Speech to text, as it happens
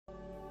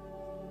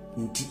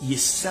nti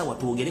yessawa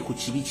twogere ku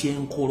kibi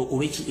ky'enkolo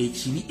oba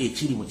ekibi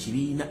ekiri mu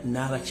kibiina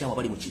n'abakyamu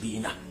bali mu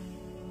kibiina.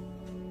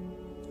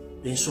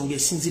 Ensonga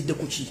esinzidde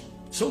ku ki?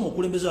 So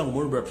omukulembeze wange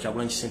Omulala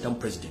Kyagulanyi Ssentamu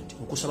President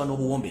nkusaba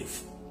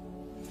n'obuwombeefu.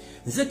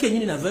 Nze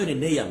kennyini navaayo ne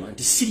neeyama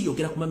nti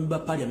siriyogera ku mamemba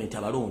Parliament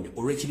abalonde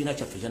olw'ekibiina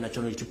kyaffe ekya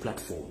National Unity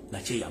Platform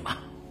nakyeyama.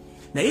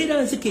 Naye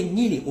era nze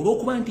kennyini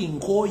olw'okuba nti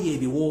nkooye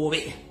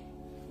ebiwoobe,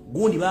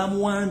 gundi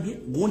bamuwambye,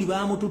 gundi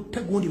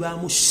bamututta, gundi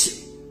bamusse,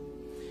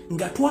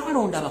 nga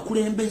twalonda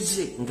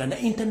abakulembeze nga na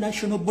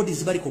international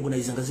bodies bali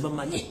recognize nga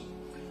zibamanyi,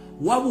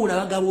 wabula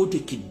bagaba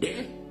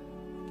otekidde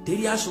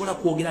teri asobola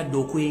kwogera dde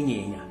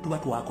okwenyeenya, tuba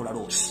twakola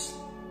loosi.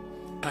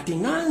 Kati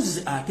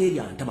nganze ate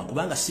eryantama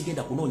kubanga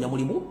sigenda kunoonya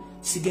mulimu,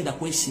 sigenda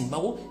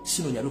kwesimbawo,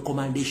 sinoonya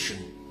recommendation.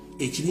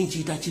 Ekibi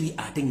nkiyita kibi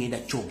ate ngenda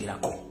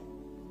kyogerako.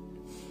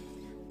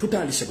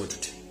 Tutandise bwe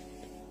tuti.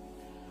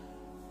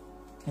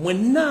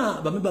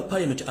 Mwenna bamemba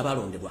Parliament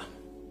abalondebwa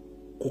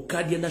ku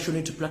kadi ya National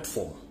Unity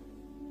Platform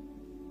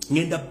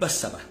ngenda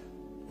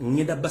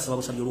basaba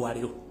busabye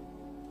olwaliro.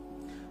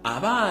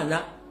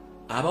 Abaana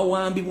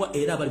abawambibwa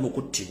era abali mu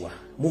kuttibwa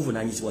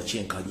muvunaanyizibwa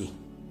kyenkanyi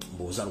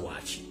mbooza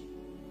lwaki.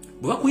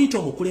 Bwe bakuyita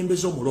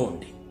omukulembeze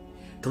omulonde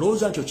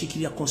tolowooza nti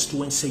okiikirira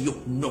constituency yo,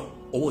 no,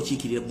 oba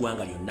okiikirira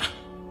eggwanga lyonna.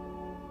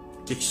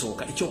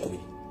 Kyekisooka.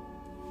 Ekyokubiri,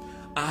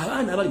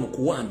 abaana abali mu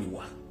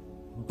kuwambibwa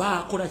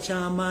bakola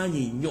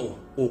kyamaanyi nnyo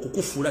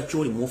okukufuula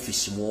kyoli mu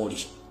ofiisi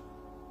mwoli.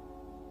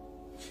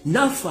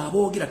 Naffe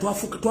aboogera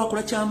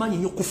twakola kyamaanyi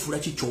nnyo okukufuula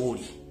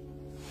kikyoli.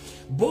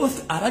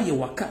 Both abali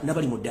ewaka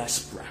n'abali mu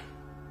diaspora.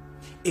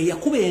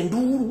 Eyakuba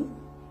enduulu,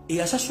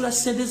 eyasasula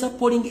ssente za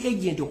polling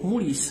agent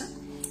okumuliisa,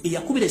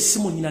 eyakubira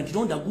essimu nnyina nti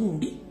londa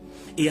gundi,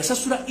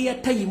 eyasasula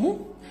airtime,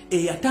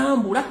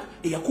 eyatambula,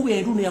 eyakuba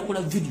enduulu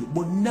neyakola video,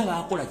 bonna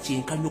baakola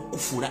kyenkanyi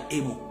okukufuula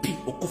MP,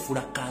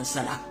 okukufuula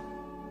kansala.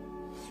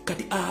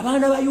 Kati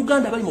abaana ba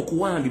Uganda bali mu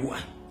kuwambibwa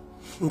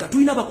nga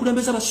tulina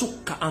abakulembeze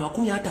abasukka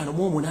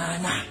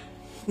 58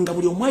 nga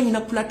buli omu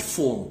alina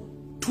platform,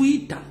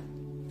 Twitter,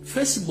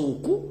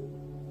 Facebook,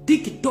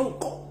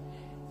 TikTok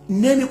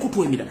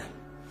n'emikutu emirala.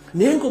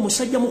 Naye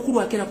ng'omusajja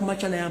mukulu akeera ku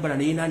makya nayambala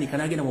naye naanika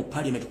n'agenda mu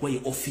Parliament kuba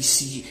ye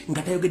office ye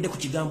nga tayogedde ku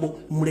kigambo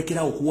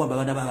mulekerawo okuwamba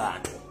abaana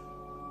b'abantu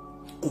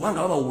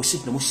kubanga baba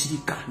obusiti ne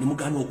musirika ne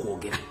mugaana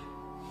okwogera.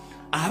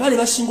 Abale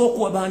basinga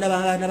okuwa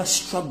abaana ba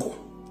struggle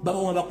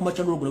babawamba ku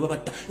makya n'olugula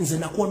babatta. Nze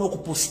nakuwa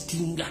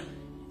n'okupostinga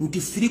nti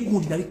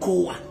firigundi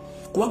nabikoowa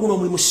kuba guno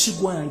omulimu si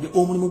gwange,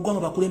 omulimu gw'abo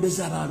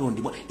bakulembeze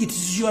abalondebwa. It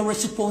is your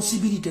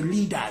responsibility,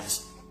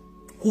 leaders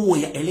who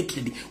were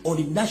elected on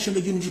the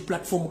National Unity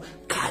Platform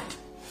card.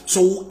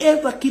 So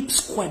whoever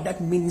keeps quiet,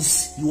 that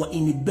means you are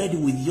in bed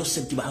with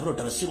yourself.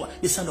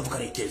 The son of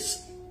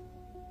characters.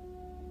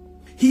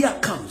 Here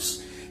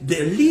comes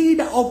the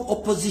leader of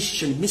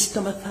opposition,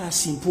 Mr.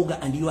 Matthias Mpuga,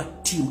 and your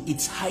team.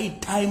 It's high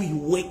time you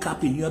wake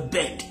up in your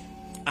bed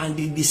and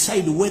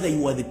decide whether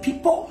you are the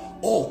people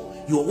or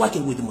you are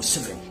working with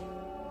Museveni.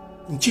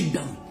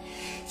 Nchidamu.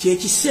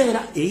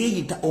 Kyekiseera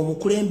eyeyita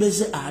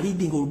omukulembeze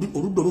alidinga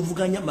oludda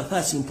oluvuganya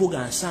Matthias Mpuga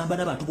ansamba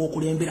n'abantu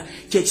b'okulembera.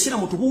 Kyekiseera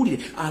mutubuulire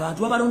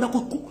abantu babalonda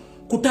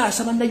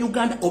kutaasa banna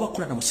Uganda oba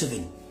kukola na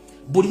Museveni.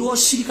 Buli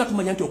lw'osirika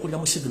tumanya nti okulira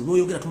Museveni,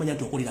 lw'oyogera tumanya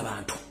nti okulira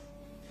bantu.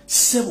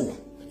 Ssebo,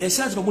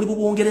 ensaala zino muli mu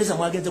Bungereza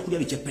mwagenze kulya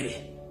biceppere.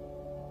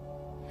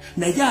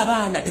 Naye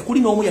abaana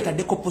tekuli n'omu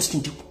yataddeko posti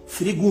nti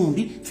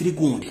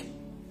firigundi.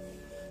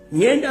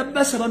 Ngenda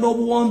basaba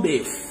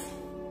n'obuwombeefu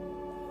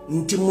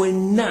nti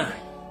mwenna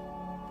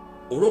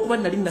olw'okuba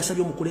nali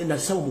nasabye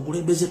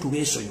omukulembeze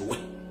tubeesonyiwe.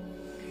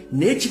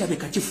 Naye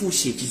kirabika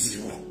kifuuse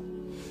ekizibu.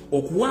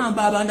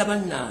 Okuwamba abaana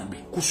bannambi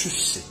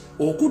kususse,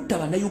 okutta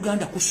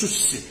bannayuganda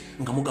kususse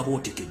nga mugaba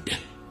otekedde.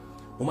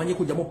 Omanyi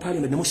kujja mu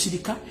Parliament ne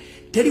musirika,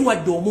 teri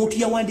wadde omuntu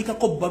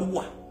yawandiikako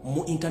bbaluwa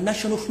mu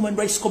International Human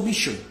Rights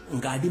Commission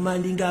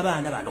ng'adimandinga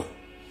abaana bano.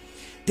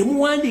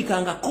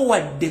 Temuwandiikangako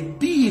wadde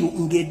bbiiru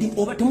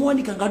oba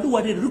temuwandiikanga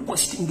wadde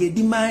request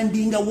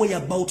ng'edimandinga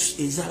whereabouts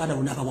ez'abaana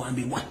bonna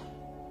abawambibwa.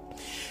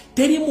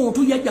 Teri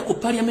muntu yajja ku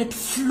Parliament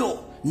floor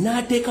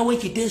n'ateekawo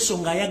ekiteeso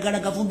ng'ayagala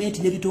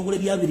gavumenti n'ebitongole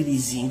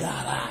byabiririzinga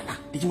abaana.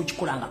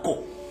 Tekimukikolangako.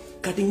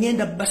 Kati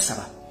ngenda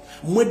basaba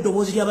mmwe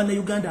eddoboozi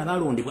ly'abannayuganda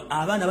abalondebwa,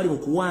 abaana bali mu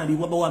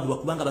kuwambibwa bawambibwa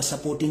kubanga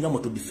basupportinga mu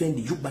to defend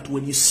you, but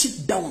when you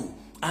sit down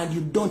and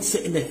you don't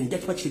say anything,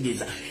 jakiba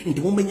kitegeeza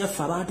nti mumenya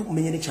ffe abantu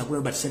mumenye ne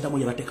Kyagulanyi Ssentamu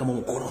yabateekamu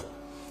omukono.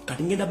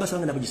 Kati ngenda basaba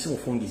nga nabugisi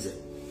mufungize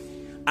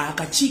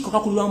akakiiko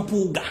kakulirwa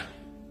Mpuuga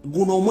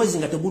guno omwezi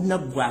nga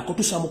tegunaggwaako,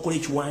 tusaba mukola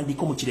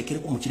ekiwandiiko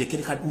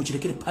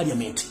mukirekere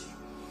Parliament.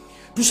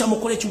 Tusaba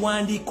mukola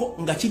ekiwandiiko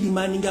nga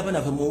kidimandinga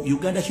abaana bava mu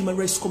Uganda Human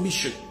Rights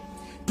Commission.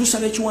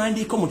 Tusaba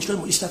ekiwandiiko mu kitole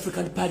mu East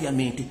African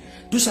Parliament.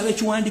 Tusaba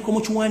ekiwandiiko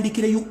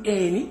mukiwandiikire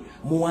UN,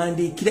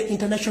 muwandiikire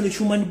International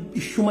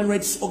Human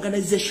Rights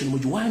Organization,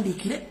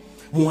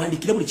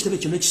 muwandiikire buli kitebe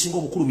kyonna ekisinga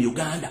obukulu mu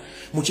Uganda.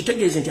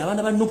 Mukitegeeze nti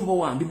abaana ba Nup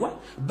bawambibwa,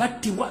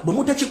 battibwa. Bwe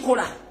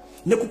mutakikola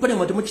ne ku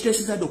Parliament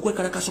temukiteeseza dde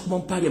okwekalakasa okuva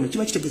mu Parliament,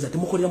 kiba kitegeeza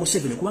temukolera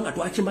Museveni kubanga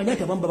twakimanya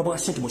nti abamu baba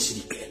ssente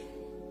musirike.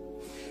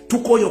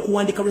 Tukoye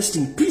okuwandika rest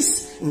in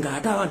peace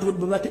ng'ate abantu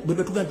bwe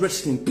batugamba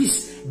rest in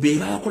peace be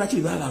bakola ki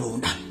be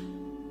babalonda.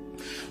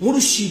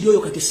 Murushidi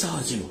oyo kati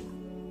sawa zino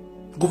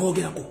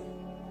gobogerako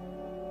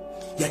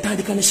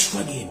yatandika ne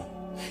struggle eno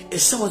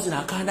esawa zino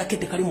akanda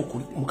kete kali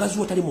mukuli mukazi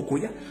wo tali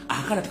mukulya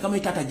akanda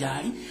tekameta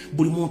atajali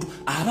buli muntu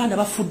abaana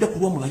bafudde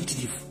kulwa mu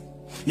bayitirifu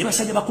ne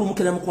basajja bakulu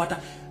mukena mukwata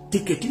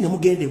tiketi ne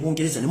mugende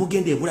Bungereza ne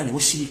mugende ebula ne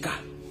musirika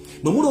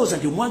bwe mulowooza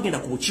nti mwagenda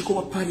ku bukiiko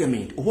bwa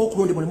parliament oba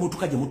okulondebwa ne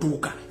mutuuka gye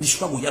mutuuka ne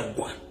struggle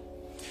yaggwa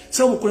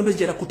so omukulembeze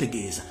gyera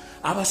kutegeeza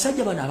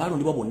abasajja bano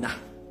abalondebwa bonna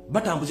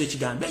batambuza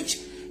ekigambo eki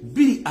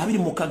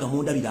 226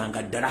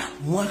 mundabiranga ddala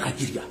mwaka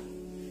girya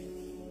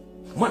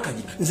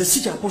nze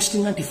si kya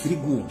postinga nti firi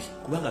gumbi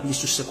kubanga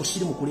bisusseko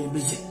siri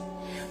mukulembeze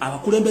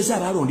abakulembeze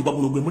abalondebwa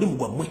buno gwe mulimu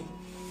gwammwe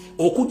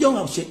okujja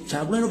nga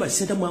Kyagulanyi Robert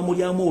Center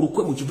mwamulyamu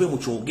olukwe mukive mu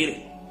kyogere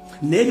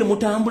nebyo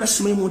mutambula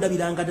simanyi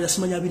mundabiranga ddala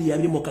simanyi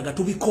 226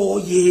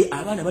 tubikooye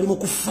abaana bali mu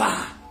kufa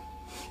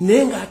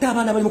naye ng'ate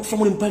abaana bali mu kufa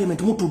muli mu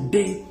parliament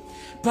mutudde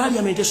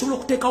parliament esobola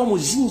okuteekawo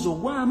muzinzo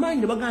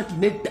ogw'amaanyi ne bagaa nti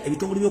nedda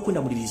ebitongole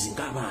by'okwenda mulirizi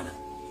ng'abaana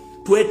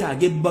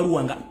twetaaga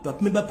ebbaluwa nga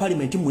bamemba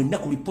parliament mwenna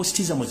ku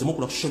ripostiza muzimu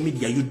ku social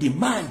media you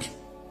demand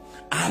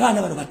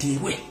abaana bano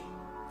bateebwe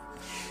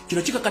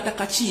kino kikakata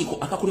kakiiko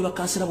akakuleba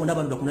kansera bonna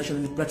abantu ku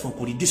national platform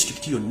ku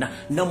district yonna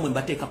nammwe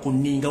mbateeka ku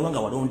nninga wanga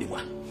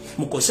walondebwa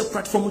mukozese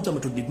platform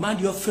zammwe to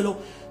demand your fellow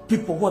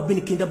people who have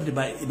been kidnapped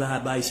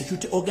by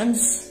security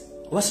organs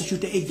or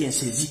security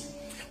agencies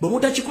bwe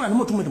mutakikola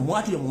namutumwe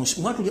mwatulya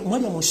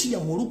mu nsi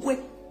yammwe olukwe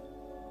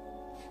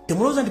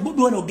temulowooza nti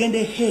Bobi Wine ogenda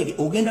eheere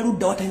ogenda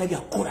ludda watalina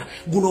byakola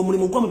guno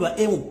omulimu gwamwe ba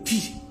LP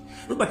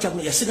Robert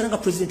Kyagulanyi yasigala nga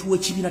president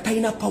w'ekibiina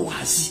talina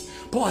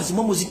powers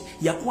mwamuzi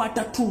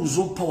yakwata tools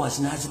of powers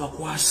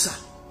n'azibakwasa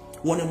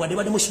wone mwadde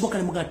badde musiboka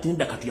ne mugaa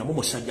tinda katuyamu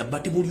musajja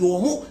bati buli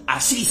omu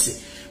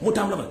asirise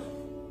mutambula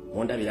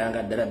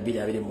mondabiranga ddala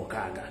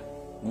 226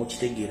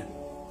 mukitegeera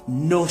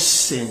no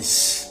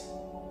sense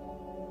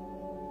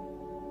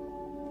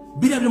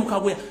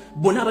 226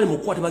 bonna abali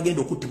mukwate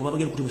bagenda okuttibwa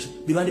bagenda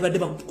okuttibwa bibandi badde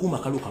bakuuma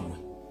kalulu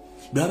kamwe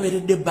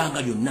baberedde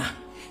ebbanga lyonna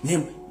ne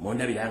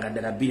mondabiranga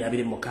ddala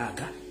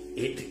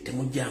 226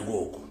 temujjanga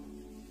okwo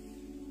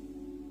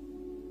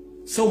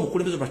so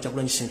omukulembeze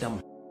Kyagulanyi Ssentamu